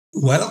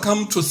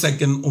Welcome to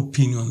Second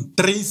Opinion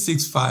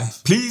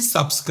 365. Please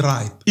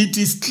subscribe. It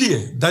is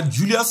clear that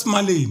Julius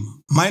Malema,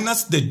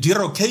 minus the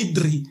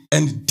derogatory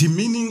and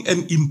demeaning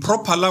and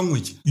improper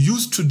language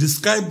used to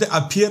describe the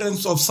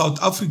appearance of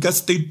South Africa's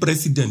state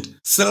president,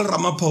 Cyril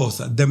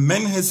Ramaphosa, the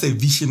man has a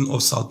vision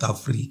of South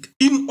Africa.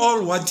 In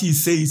all what he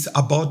says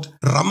about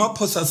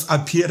Ramaphosa's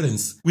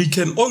appearance, we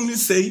can only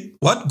say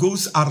what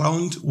goes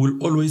around will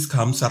always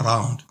comes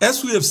around.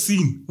 As we have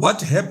seen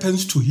what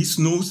happens to his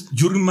nose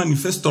during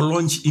manifesto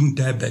launch in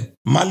Durban.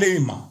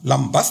 Malema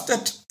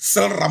lambasted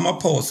Cyril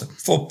Ramaphosa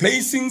for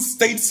placing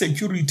state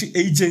security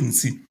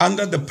agency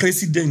under the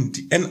president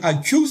and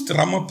accused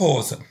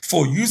Ramaphosa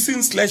for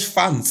using slush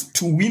funds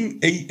to win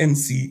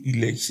ANC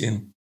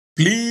election.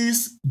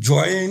 Please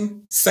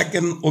join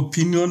Second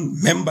Opinion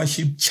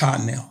membership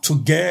channel to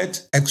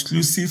get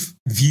exclusive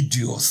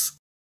videos.